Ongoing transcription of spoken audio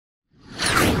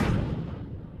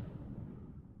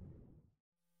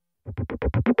I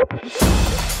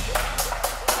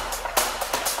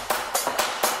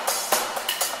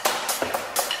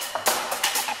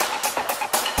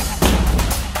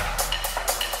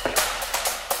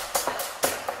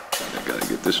gotta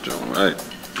get this joint right.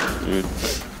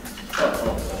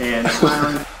 And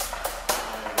smiling.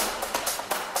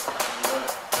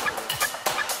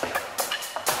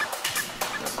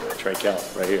 Trey Cal,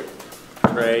 right here.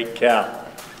 Trey Cal.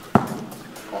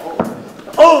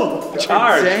 Oh!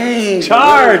 Charge! Dang!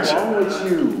 Charge! What's wrong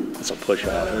with you? That's a push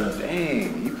off.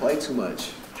 Dang, you play too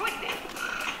much.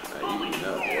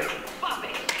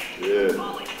 Yeah.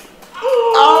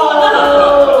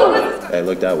 Oh! Hey,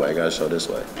 look that way. I gotta show this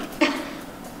way.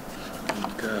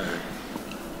 God.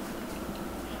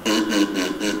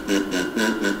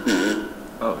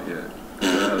 Oh, yeah.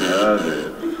 I love it.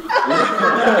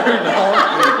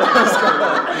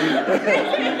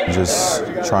 Just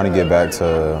trying to get back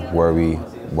to where we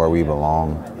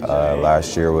belong.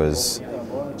 Last year was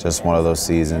just one of those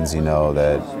seasons, you know,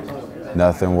 that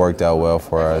nothing worked out well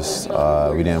for us.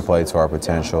 We didn't play to our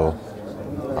potential,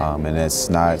 and it's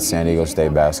not San Diego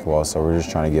State basketball. So we're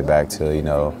just trying to get back to, you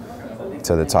know,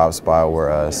 to the top spot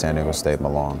where San Diego State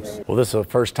belongs. Well, this is the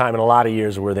first time in a lot of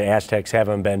years where the Aztecs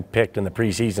haven't been picked in the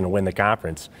preseason to win the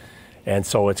conference. And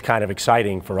so it's kind of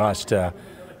exciting for us to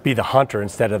be the hunter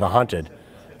instead of the hunted.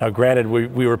 Now, granted,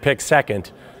 we were picked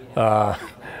second.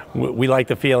 We like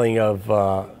the feeling of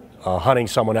hunting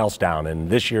someone else down. And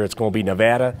this year it's going to be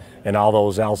Nevada and all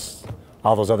those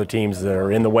other teams that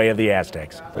are in the way of the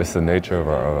Aztecs. It's the nature of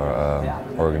our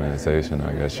organization,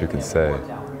 I guess you could say.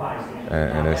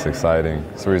 And it's exciting.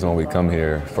 It's the reason why we come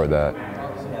here for that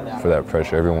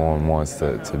pressure. Everyone wants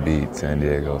to beat San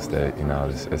Diego State. You know,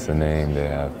 it's a name. They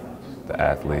have the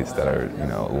athletes that are, you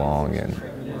know, long and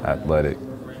athletic.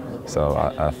 So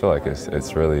I feel like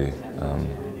it's really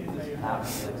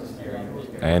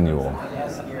annual.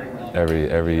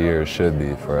 Every year should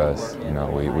be for us. You know,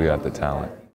 we got the talent.